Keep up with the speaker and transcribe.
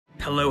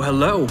Hello,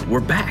 hello, we're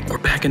back. We're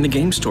back in the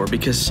game store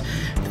because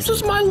this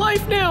is my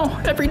life now,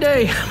 every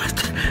day.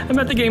 I'm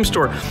at the game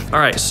store. All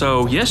right,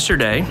 so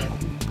yesterday,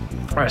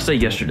 or I say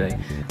yesterday,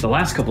 the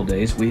last couple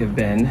days, we have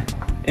been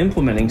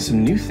implementing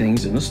some new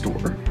things in the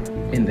store,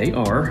 and they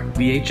are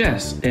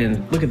VHS.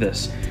 And look at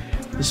this.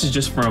 This is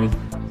just from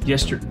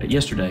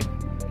yesterday.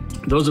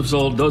 Those have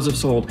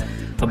sold,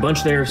 a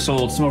bunch there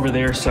sold, some over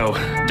there. So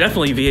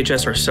definitely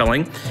VHS are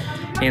selling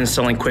and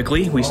selling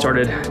quickly. We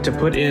started to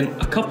put in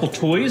a couple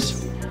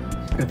toys.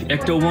 Got the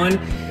Ecto one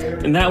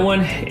and that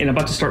one, and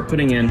about to start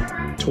putting in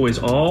toys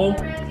all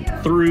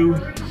through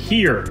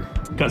here.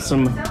 Got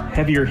some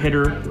heavier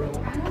hitter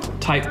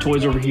type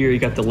toys over here. You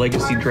got the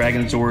Legacy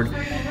Dragon Zord,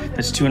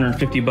 that's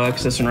 250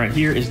 bucks. This one right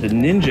here is the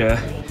Ninja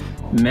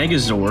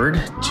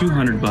Megazord,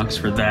 200 bucks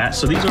for that.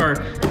 So these are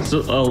a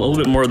little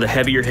bit more of the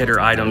heavier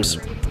hitter items,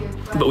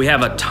 but we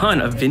have a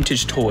ton of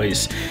vintage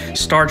toys.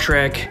 Star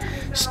Trek,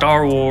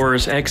 Star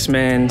Wars,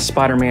 X-Men,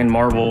 Spider-Man,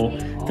 Marvel,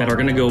 that are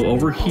gonna go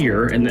over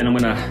here, and then I'm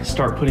gonna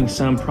start putting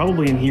some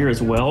probably in here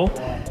as well.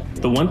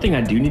 The one thing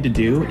I do need to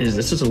do is,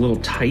 this is a little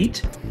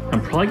tight.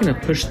 I'm probably gonna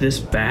push this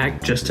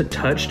back just a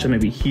touch to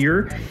maybe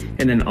here.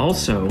 And then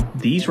also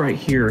these right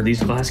here,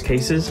 these glass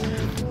cases,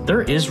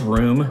 there is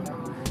room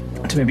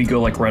to maybe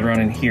go like right around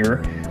in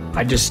here.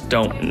 I just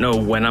don't know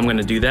when I'm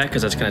gonna do that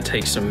because that's gonna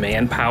take some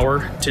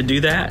manpower to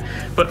do that.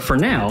 But for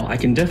now, I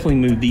can definitely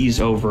move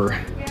these over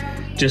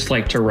just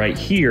like to right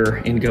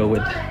here and go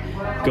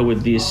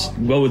with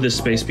this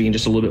space being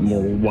just a little bit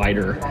more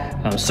wider.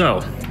 So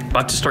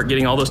about to start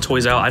getting all those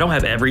toys out. I don't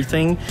have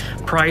everything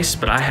priced,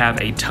 but I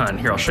have a ton.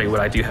 Here, I'll show you what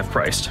I do have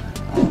priced.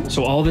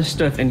 So all this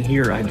stuff in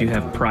here I do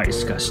have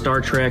priced. Got Star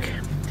Trek,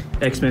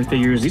 X-Men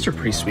figures. These are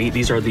pretty sweet.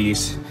 These are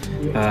these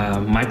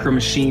Micro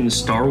Machines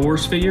Star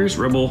Wars figures,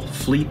 Rebel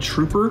Fleet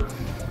Trooper.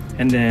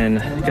 And then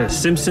got a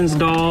Simpsons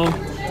doll,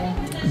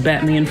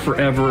 Batman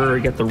Forever.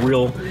 You got the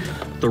real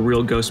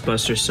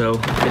Ghostbusters. So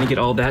I'm gonna get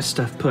all that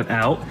stuff put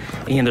out,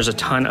 and there's a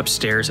ton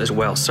upstairs as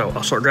well. So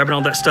I'll start grabbing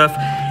all that stuff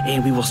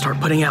and we will start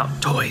putting out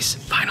toys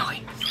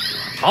finally.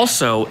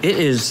 Also, it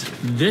is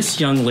this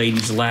young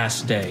lady's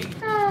last day.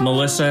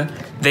 Melissa,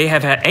 they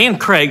have had, and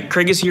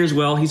Craig is here as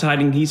well. He's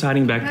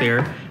hiding back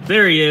there.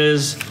 There he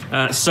is.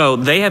 So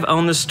they have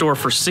owned this store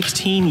for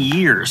 16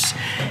 years,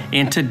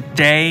 and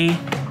today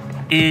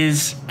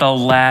is the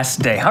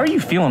last day. How are you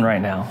feeling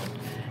right now?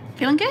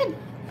 Feeling good.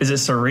 Is it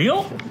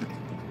surreal?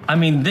 I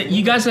mean,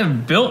 you guys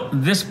have built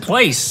this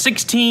place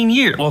 16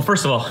 years. Well,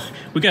 first of all,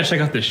 we gotta check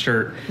out this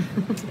shirt.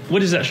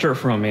 What is that shirt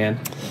from, man?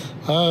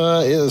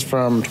 It is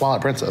from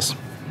Twilight Princess.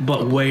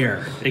 But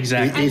where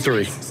exactly?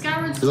 E3.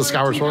 Skyward Is it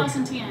Skyward Sword?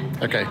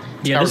 2010. Okay.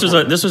 Yeah,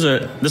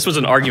 this was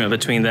an argument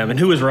between them, and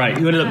who was right?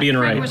 Who ended up being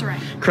right? Craig was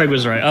right. Craig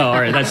was right. Oh,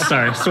 all right. That's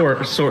sorry.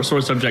 Sore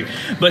subject.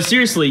 But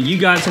seriously, you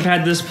guys have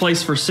had this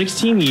place for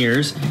 16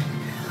 years.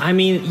 I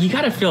mean, you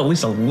gotta feel at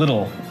least a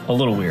little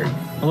weird,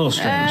 a little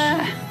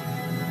strange.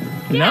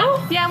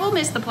 No? Yeah, we'll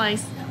miss the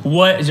place.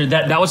 What is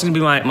that was gonna be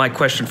my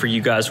question for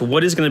you guys.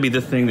 What is gonna be the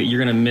thing that you're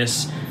gonna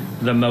miss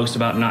the most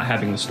about not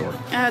having the store?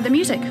 The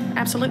music,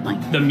 absolutely.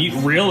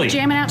 Really?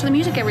 Jamming out to the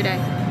music every day.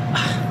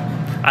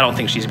 I don't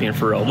think she's being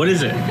for real. What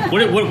is it?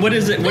 What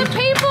is it? The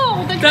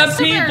people, the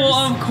customers. people,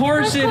 of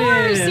course it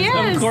is.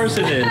 Yes. Of course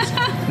it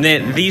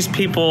is. These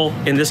people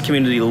in this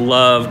community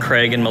love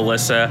Craig and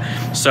Melissa.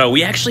 So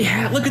we actually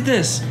have, look at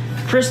this.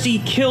 Christy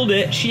killed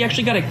it. She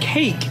actually got a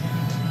cake,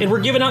 and we're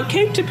giving out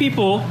cake to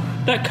people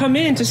that come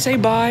in to say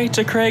bye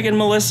to Craig and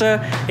Melissa,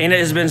 and it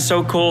has been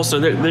so cool.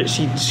 So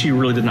she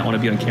really did not want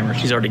to be on camera.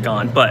 She's already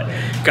gone. But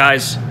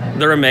guys,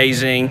 they're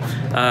amazing.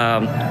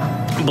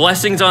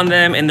 Blessings on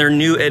them and their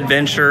new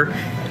adventure.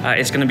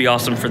 It's gonna be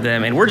awesome for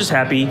them, and we're just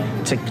happy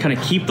to kind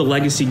of keep the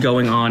legacy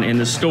going on in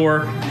the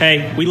store.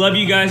 Hey, we love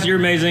you guys. You're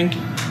amazing.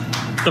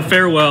 The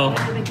farewell.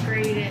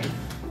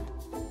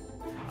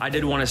 I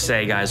did want to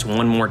say, guys,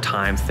 one more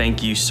time,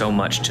 thank you so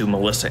much to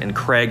Melissa and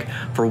Craig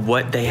for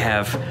what they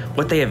have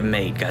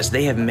made, guys.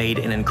 They have made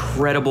an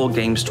incredible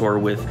game store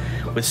with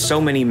so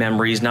many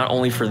memories, not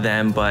only for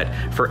them, but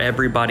for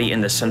everybody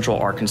in the Central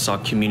Arkansas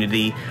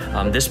community.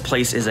 This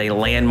place is a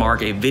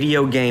landmark, a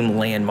video game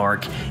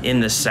landmark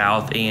in the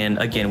South. And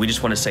again, we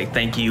just want to say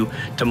thank you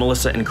to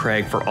Melissa and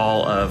Craig for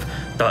all of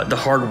the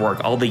hard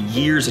work, all the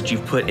years that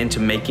you've put into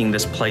making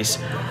this place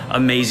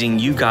amazing.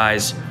 You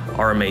guys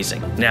are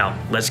amazing. Now,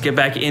 let's get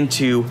back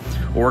into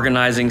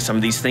organizing some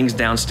of these things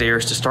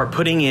downstairs to start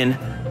putting in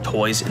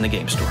toys in the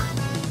game store.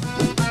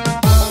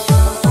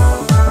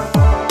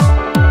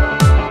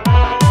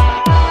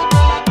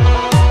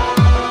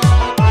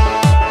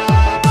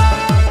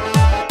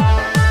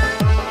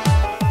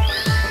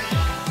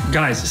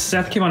 Guys,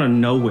 Seth came out of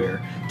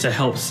nowhere to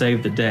help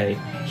save the day.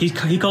 He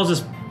calls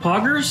us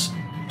Poggers?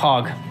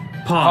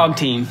 Pog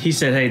team. He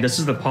said, hey, this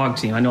is the Pog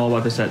team. I know all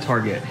about this at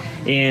Target.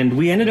 And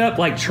we ended up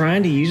like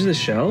trying to use the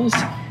shelves,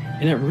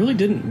 and it really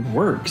didn't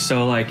work.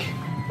 So like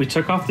we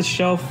took off the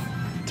shelf,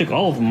 took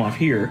all of them off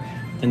here,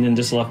 and then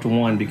just left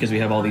one because we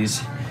have all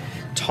these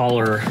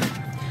taller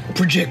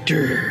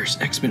projectors,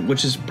 X-Men,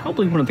 which is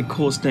probably one of the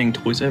coolest dang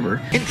toys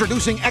ever.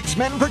 Introducing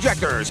X-Men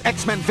projectors.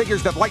 X-Men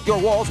figures that light your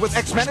walls with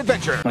X-Men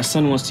Adventure. My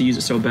son wants to use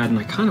it so bad, and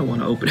I kind of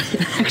want to open it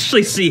and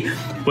actually see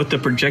what the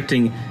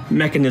projecting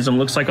mechanism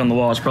looks like on the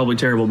wall. It's probably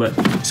terrible, but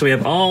so we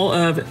have all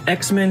of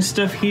X-Men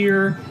stuff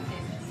here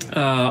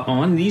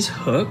on these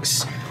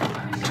hooks,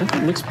 which I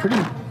think looks pretty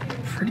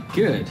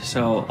good.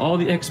 So all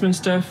the X-Men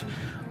stuff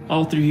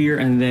all through here,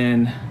 and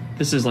then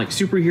this is like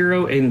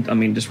superhero and I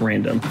mean just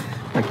random,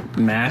 like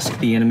Mask,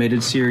 the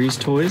animated series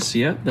toys.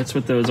 Yep, that's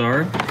what those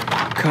are.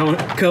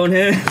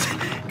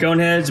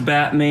 Coneheads,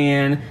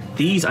 Batman.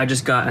 These I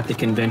just got at the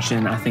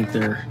convention. I think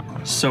they're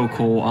so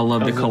cool. I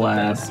love the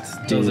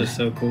collab. Those are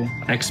so cool.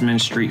 X-Men,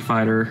 Street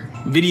Fighter,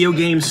 video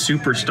game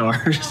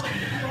superstars.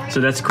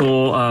 So that's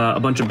cool. A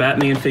bunch of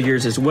Batman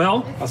figures as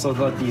well. Also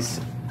thought these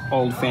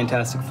old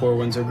Fantastic Four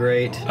ones are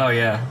great. Oh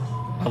yeah,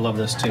 I love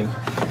those too.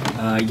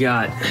 You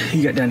got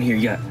down here,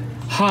 you got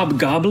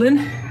Hobgoblin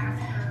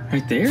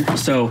right there.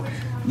 So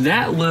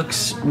that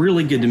looks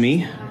really good to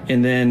me.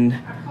 And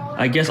then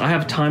I guess I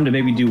have time to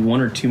maybe do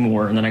one or two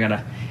more, and then I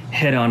gotta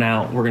head on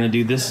out. We're gonna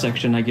do this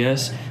section, I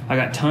guess. I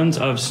got tons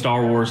of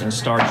Star Wars and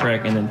Star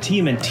Trek and then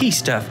TMNT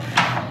stuff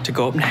to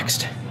go up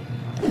next.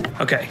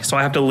 Okay, so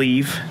I have to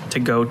leave to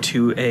go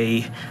to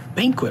a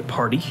banquet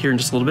party here in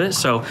just a little bit.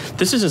 So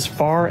this is as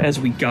far as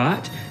we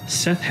got.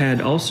 Seth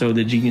had also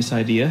the genius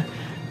idea.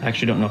 I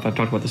actually don't know if I've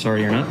talked about this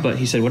already or not, but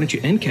he said, why don't you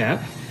end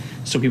cap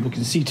so people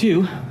can see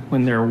too,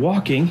 when they're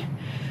walking,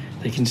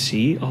 they can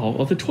see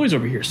all of the toys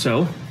over here.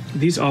 So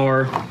these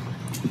are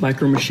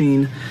Micro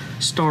Machine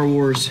Star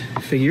Wars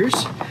figures.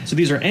 So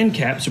these are end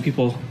caps, so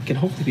people can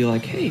hopefully be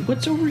like, hey,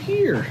 what's over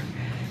here?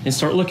 And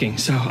start looking.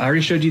 So I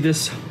already showed you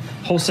this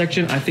whole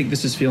section. I think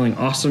this is feeling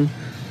awesome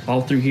all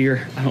through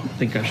here. I don't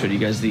think I showed you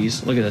guys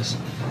these. Look at this.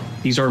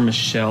 These are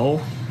Michelle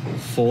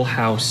Full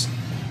House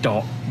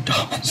dolls.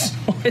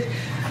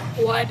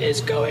 What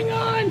is going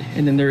on?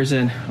 And then there's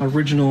an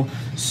original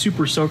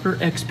Super Soaker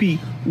XP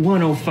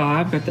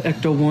 105. Got the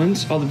Ecto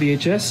ones, all the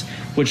VHS,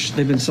 which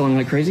they've been selling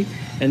like crazy.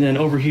 And then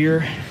over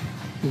here,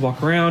 you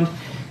walk around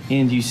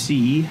and you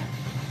see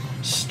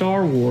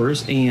Star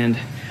Wars and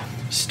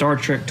Star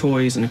Trek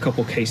toys in a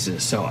couple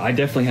cases. So I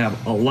definitely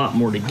have a lot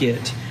more to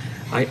get.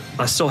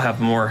 I still have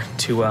more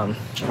to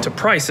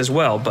price as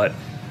well, but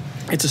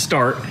it's a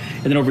start.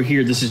 And then over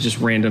here, this is just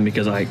random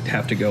because I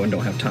have to go and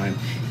don't have time.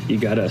 You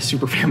got a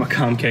Super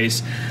Famicom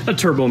case, a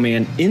Turbo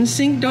Man,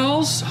 NSYNC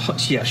dolls.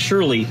 Yeah,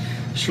 surely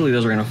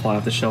those are gonna fly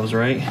off the shelves,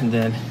 right? And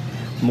then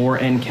more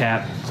end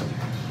cap.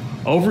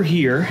 Over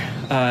here,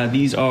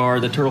 these are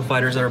the Turtle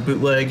Fighters that are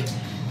bootleg.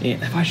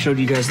 And if I showed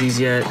you guys these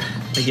yet,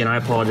 again, I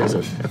apologize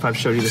if I've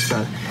showed you this,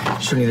 but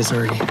I've shown you this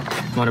already.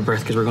 I'm out of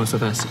breath because we're going so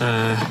fast.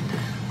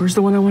 Where's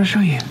the one I want to show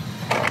you?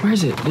 Where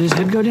is it? Did his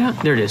head go down?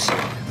 There it is.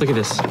 Look at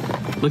this.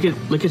 Look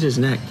at his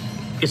neck.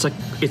 It's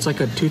like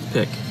a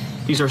toothpick.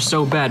 These are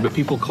so bad, but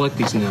people collect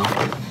these now.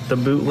 The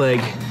bootleg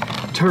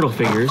turtle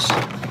figures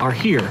are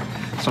here.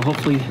 So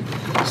hopefully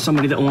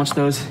somebody that wants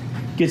those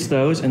gets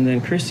those. And then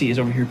Christy is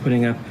over here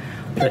putting up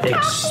the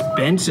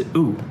expensive,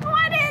 ooh.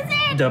 What is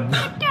it? The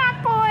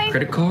Cat boy.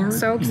 credit card.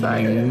 So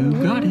excited.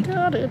 You got it.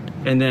 Got it.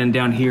 And then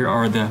down here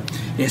are the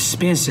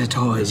expensive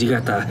toys. You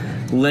got the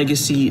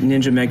Legacy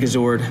Ninja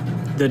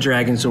Megazord, the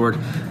Dragon Zord,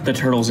 the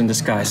Turtles in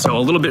Disguise. So a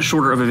little bit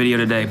shorter of a video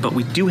today, but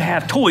we do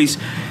have toys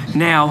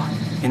now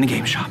in the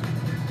game shop.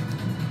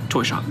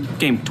 Toy shop,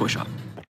 game toy shop.